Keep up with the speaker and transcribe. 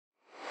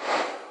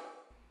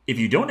If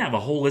you don't have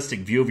a holistic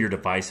view of your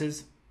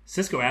devices,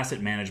 Cisco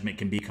Asset Management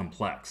can be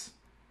complex.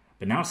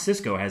 But now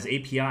Cisco has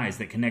APIs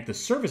that connect the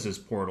services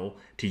portal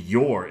to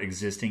your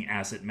existing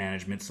asset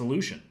management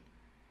solution.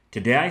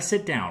 Today I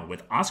sit down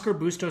with Oscar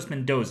Bustos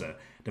Mendoza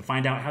to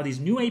find out how these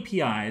new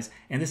APIs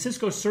and the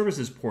Cisco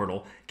Services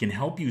Portal can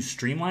help you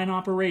streamline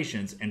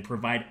operations and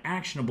provide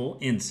actionable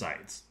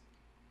insights.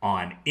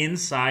 On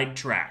Inside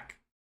Track.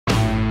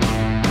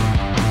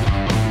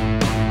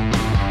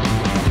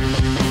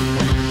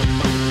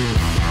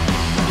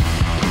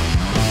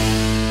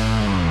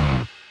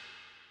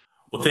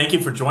 Well, thank you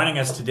for joining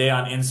us today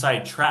on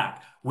Inside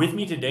Track. With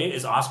me today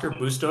is Oscar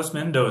Bustos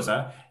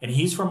Mendoza, and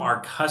he's from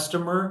our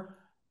customer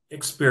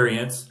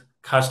experience,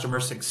 customer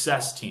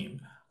success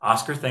team.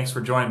 Oscar, thanks for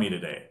joining me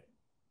today.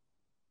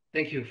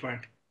 Thank you,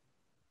 Frank.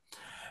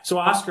 So,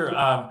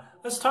 Oscar,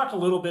 let's talk a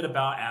little bit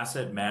about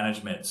asset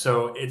management.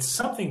 So, it's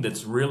something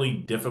that's really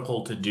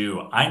difficult to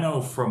do. I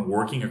know from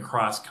working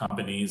across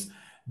companies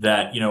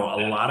that, a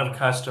lot of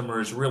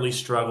customers really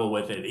struggle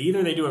with it.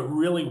 Either they do it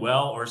really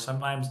well or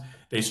sometimes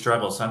they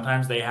struggle.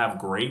 Sometimes they have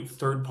great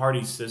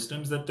third-party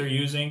systems that they're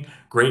using,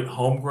 great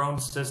homegrown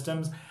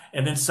systems,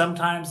 and then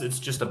sometimes it's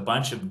just a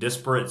bunch of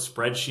disparate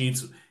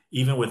spreadsheets,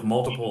 even with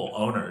multiple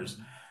owners.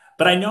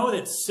 But I know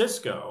that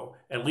Cisco,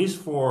 at least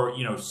for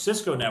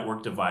Cisco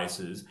network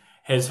devices,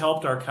 has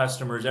helped our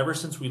customers ever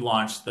since we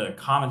launched the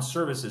Common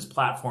Services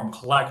Platform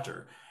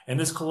Collector. And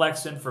this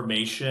collects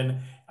information.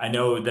 I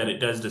know that it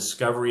does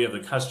discovery of the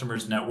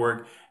customer's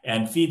network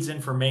and feeds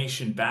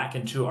information back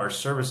into our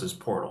services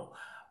portal.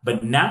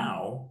 But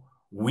now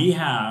we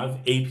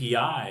have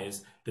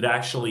APIs that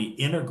actually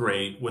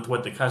integrate with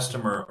what the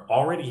customer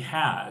already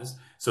has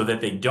so that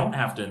they don't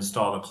have to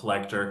install the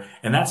collector.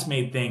 And that's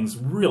made things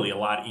really a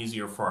lot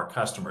easier for our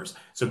customers.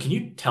 So can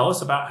you tell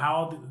us about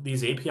how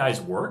these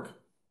APIs work?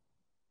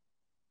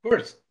 Of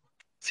course,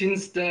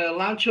 since the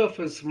launch of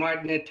a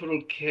SmartNet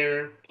Total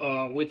Care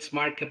with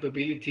smart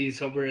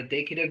capabilities over a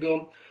decade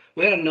ago,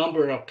 we had a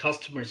number of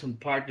customers and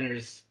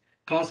partners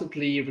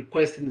constantly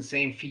requesting the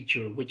same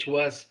feature, which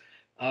was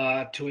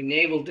to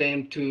enable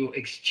them to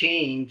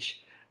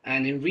exchange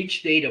and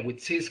enrich data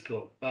with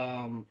Cisco.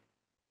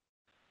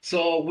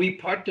 So we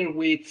partnered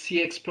with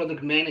CX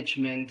Product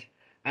Management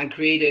and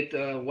created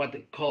what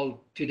they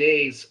call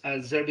today's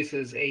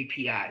services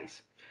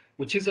APIs,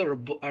 which is a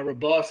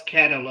robust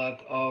catalog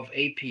of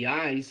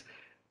APIs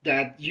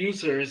that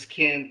users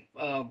can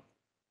um,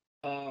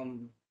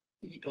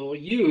 or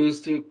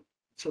use to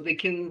so they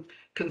can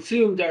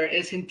consume their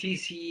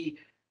SNTC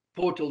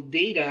portal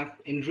data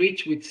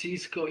enriched with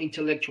Cisco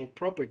intellectual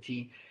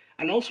property,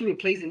 and also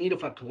replace the need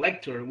of a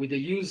collector with the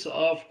use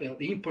of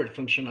the import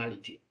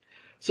functionality.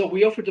 So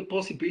we offer the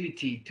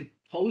possibility to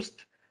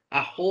post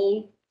a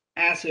whole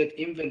asset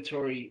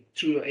inventory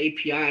through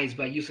APIs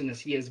by using a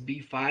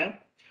CSV file.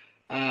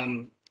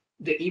 um,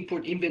 the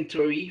import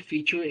inventory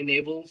feature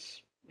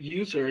enables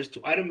users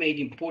to automate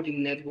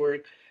importing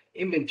network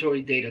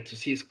inventory data to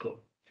Cisco.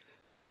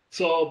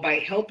 So by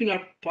helping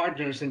our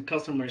partners and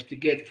customers to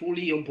get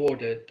fully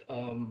onboarded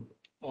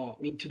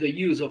into the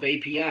use of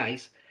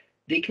APIs,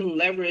 they can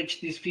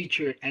leverage this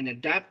feature and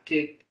adapt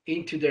it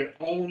into their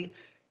own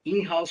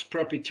in-house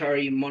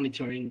proprietary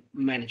monitoring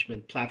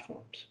management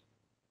platforms.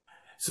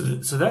 So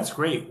that's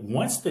great.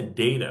 Once the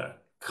data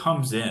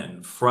comes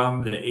in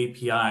from the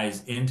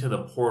APIs into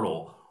the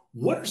portal,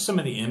 what are some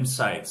of the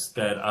insights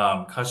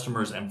that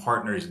customers and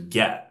partners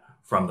get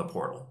from the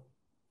portal?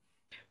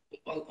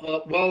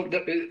 Well,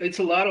 it's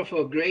a lot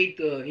of great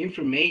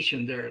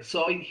information there.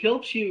 So it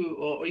helps you,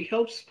 or it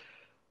helps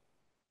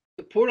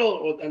the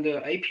portal and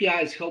the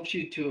APIs helps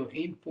you to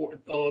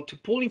import or to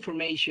pull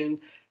information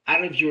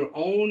out of your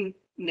own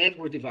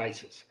network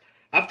devices.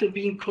 After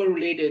being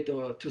correlated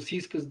to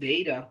Cisco's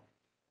data,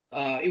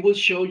 it will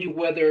show you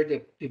whether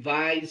the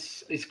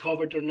device is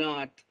covered or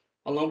not,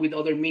 along with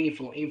other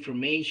meaningful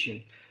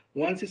information.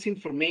 Once this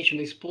information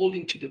is pulled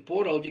into the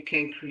portal, you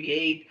can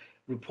create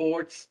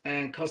reports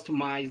and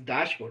customize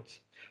dashboards.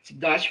 So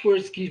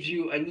dashboards gives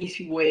you an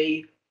easy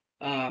way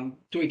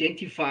to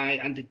identify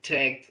and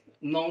detect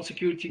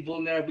non-security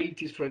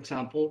vulnerabilities, for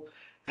example,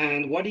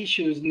 and what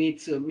issues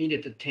needs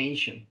immediate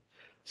attention.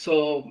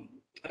 So,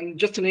 and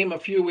just to name a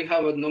few, we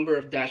have a number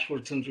of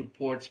dashboards and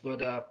reports,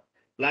 but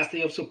last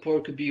day of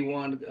support could be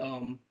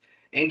one,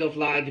 end of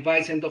life,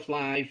 device end of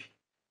life,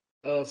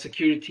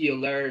 security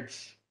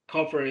alerts,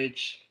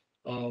 coverage,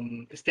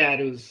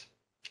 status,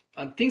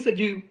 and things that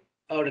you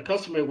or the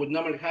customer would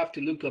normally have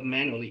to look up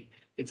manually.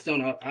 It's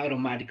done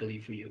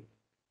automatically for you.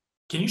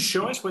 Can you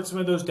show us what some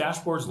of those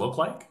dashboards look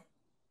like?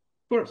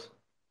 Of course.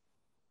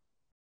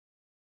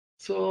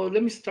 So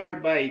let me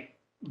start by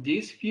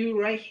this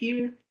view right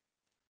here.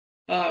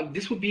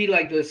 This would be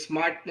like the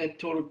SmartNet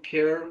Total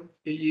Care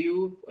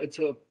view.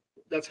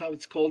 That's how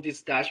it's called,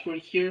 this dashboard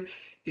here.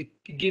 It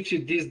gives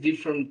you these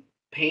different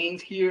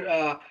panes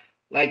here.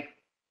 Like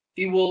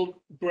it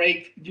will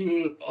break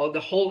you the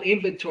whole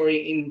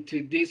inventory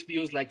into these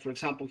views. Like for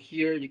example,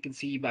 here you can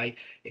see by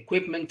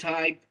equipment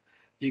type.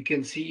 You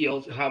can see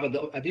also have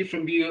a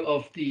different view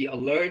of the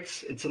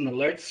alerts. It's an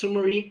alert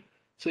summary.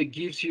 So it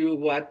gives you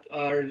what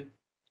are,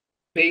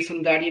 based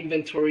on that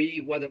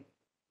inventory, what a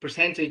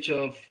percentage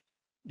of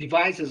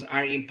devices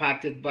are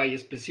impacted by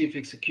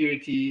specific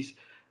securities,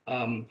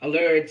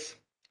 alerts,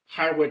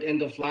 hardware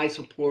end-of-life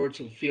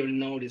supports, or field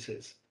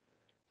notices.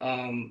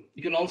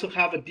 You can also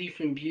have a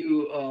different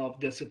view of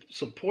the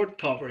support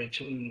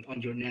coverage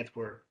on your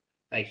network,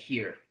 like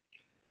here.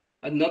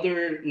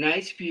 Another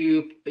nice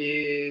view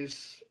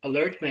is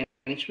alert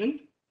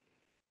management.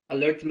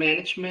 Alert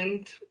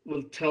management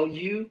will tell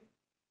you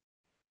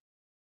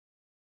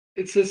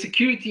it's a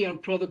security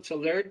and products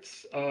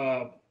alerts.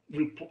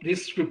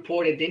 This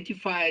report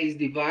identifies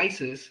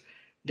devices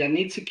that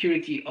need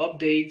security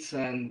updates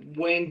and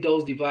when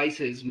those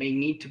devices may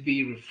need to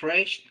be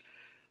refreshed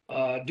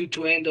due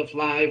to end of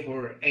life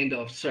or end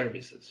of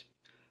services.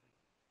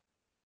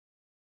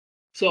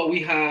 So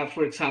we have,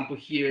 for example,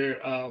 here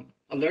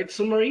alert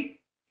summary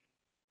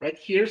right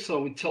here.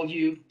 So we tell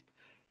you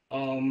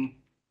um,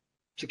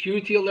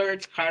 security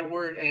alerts,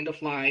 hardware end of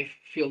life,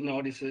 field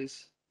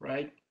notices,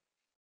 right?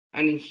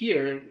 And in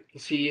here, you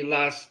see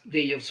last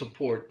day of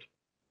support.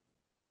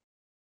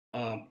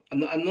 A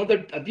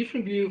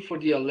different view for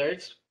the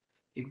alerts.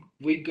 If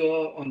we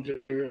go under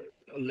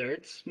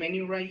alerts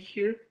menu right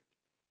here,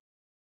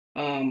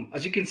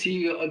 as you can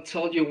see, I'll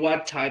tell you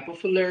what type of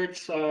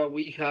alerts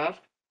we have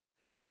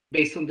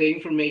based on the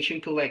information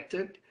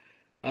collected.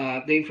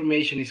 The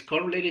information is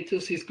correlated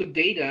to Cisco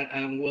data,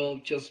 and we'll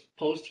just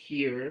post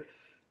here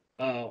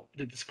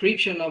the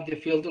description of the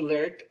field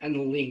alert and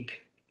a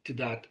link to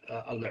that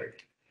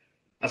alert,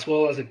 as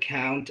well as a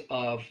count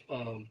of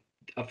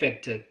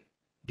affected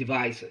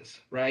devices,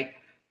 right?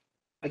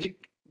 As you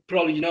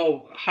probably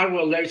know,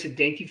 hardware alerts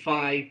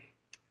identify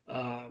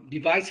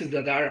devices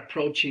that are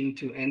approaching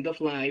to end of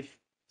life,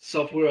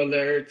 software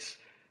alerts,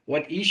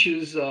 what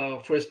issues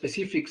for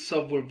specific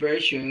software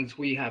versions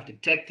we have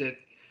detected.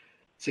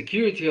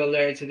 Security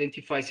alerts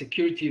identify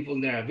security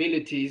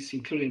vulnerabilities,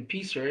 including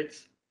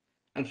PCERTs,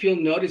 and field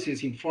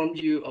notices inform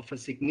you of a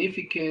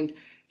significant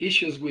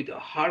issues with a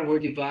hardware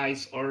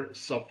device or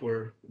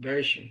software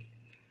version.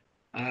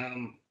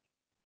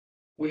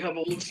 We have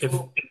If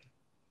also,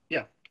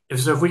 yeah,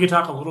 if we could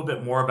talk a little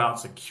bit more about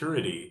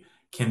security,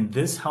 can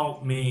this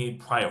help me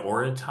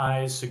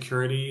prioritize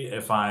security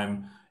if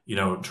I'm,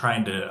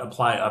 trying to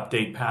apply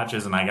update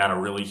patches and I got a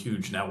really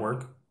huge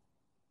network?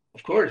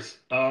 of course.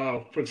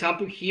 For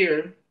example,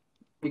 here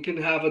we can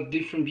have a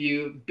different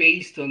view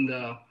based on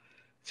the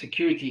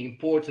security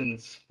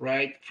importance,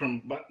 right?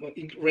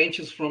 It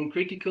ranges from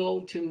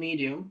critical to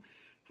medium,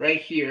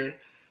 right here.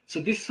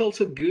 So this is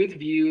also a good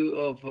view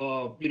of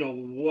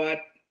what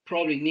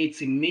probably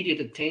needs immediate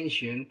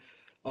attention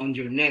on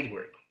your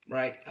network,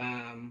 right?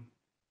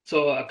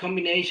 So a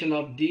combination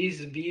of this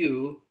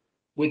view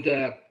with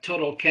the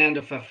total count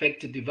of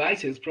affected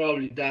devices,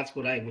 probably that's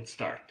what I would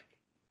start.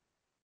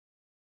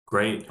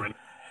 Great.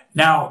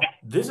 Now,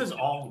 this is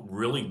all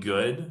really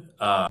good,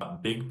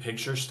 big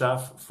picture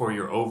stuff for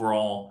your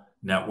overall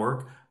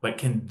network, but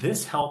can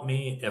this help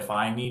me if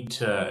I need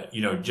to,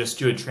 just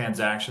do a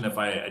transaction, if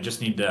I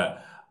just need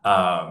to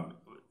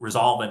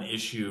resolve an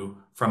issue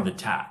from the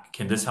TAC?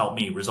 Can this help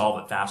me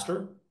resolve it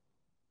faster?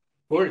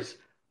 Course,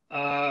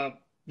 uh,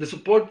 the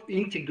support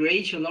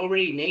integration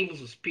already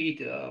enables the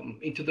speed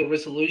into the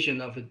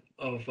resolution of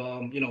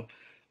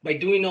by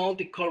doing all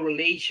the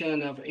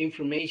correlation of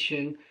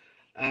information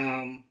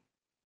um,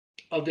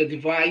 of the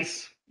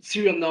device,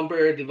 serial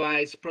number,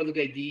 device, product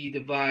ID,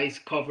 device,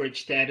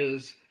 coverage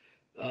status,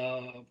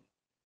 uh,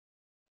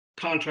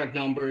 contract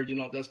number,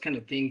 those kind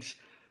of things.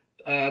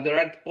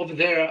 They're over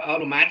there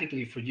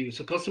automatically for you.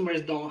 So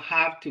customers don't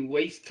have to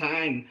waste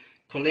time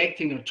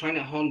collecting or trying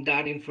to hunt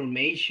that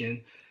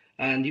information.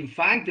 And in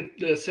fact,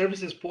 the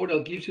services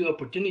portal gives you the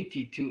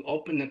opportunity to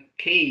open a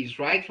case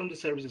right from the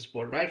services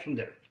portal, right from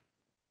there.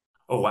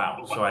 Oh,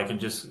 wow. So I can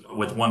just,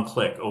 with one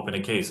click, open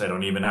a case. I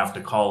don't even have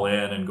to call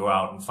in and go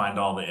out and find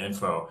all the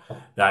info.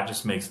 That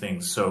just makes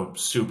things so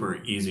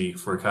super easy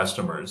for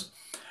customers.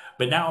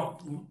 But now,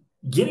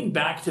 getting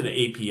back to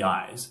the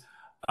APIs,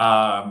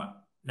 now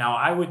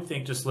I would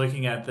think just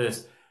looking at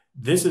this,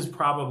 this is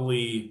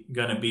probably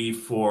going to be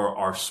for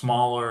our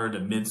smaller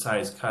to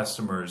mid-sized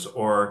customers,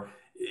 or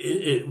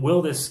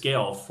will this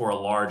scale for a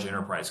large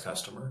enterprise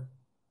customer?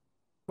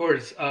 Of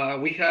course,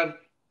 we have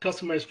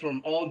customers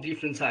from all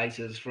different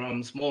sizes,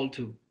 from small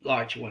to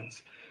large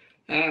ones.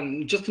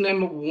 Just to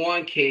name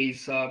one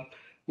case,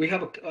 we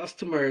have a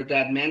customer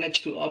that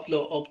managed to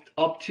upload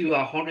up to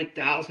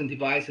 100,000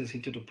 devices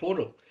into the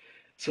portal.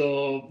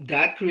 So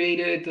that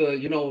created,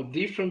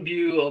 different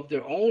view of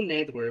their own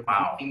network.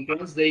 Wow. And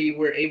once they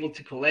were able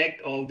to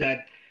collect all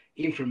that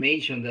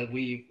information that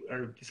we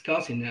are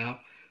discussing now,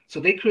 so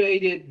they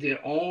created their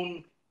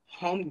own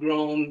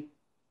homegrown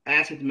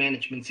asset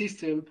management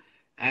system,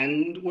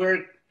 and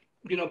we're,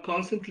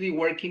 constantly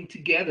working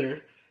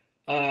together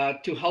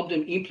to help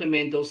them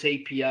implement those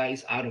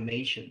APIs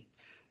automation.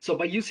 So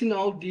by using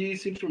all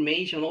this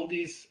information, all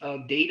this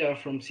data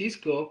from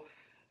Cisco,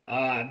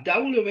 that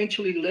will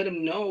eventually let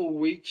them know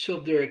which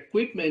of their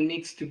equipment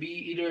needs to be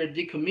either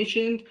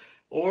decommissioned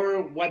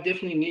or what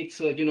definitely needs,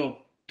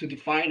 to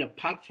define a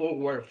path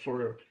forward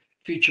for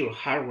future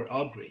hardware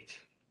upgrades.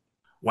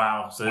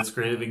 Wow. So it's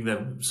giving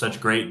them such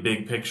great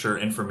big picture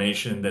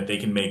information that they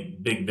can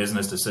make big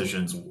business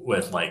decisions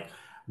with, like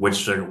what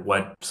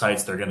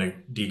sites they're going to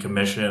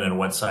decommission and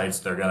what sites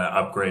they're going to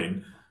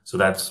upgrade. So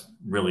that's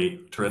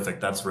really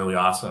terrific. That's really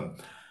awesome.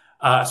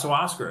 So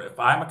Oscar, if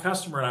I'm a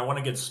customer and I want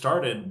to get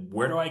started,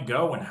 where do I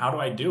go and how do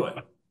I do it?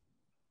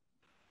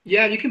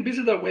 Yeah, you can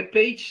visit our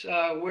webpage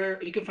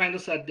where you can find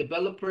us at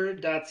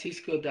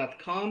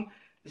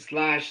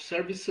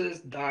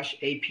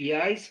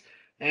developer.cisco.com/services-APIs.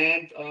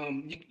 And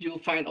you'll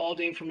find all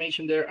the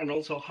information there and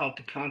also how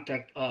to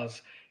contact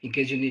us in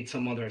case you need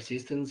some other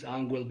assistance,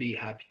 and we'll be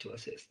happy to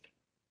assist.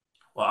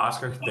 Well,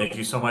 Oscar, thank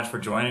you so much for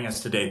joining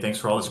us today. Thanks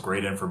for all this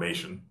great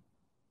information.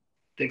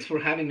 Thanks for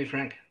having me,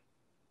 Frank.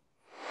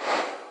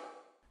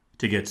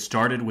 To get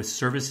started with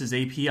Services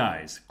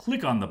APIs,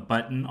 click on the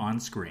button on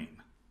screen.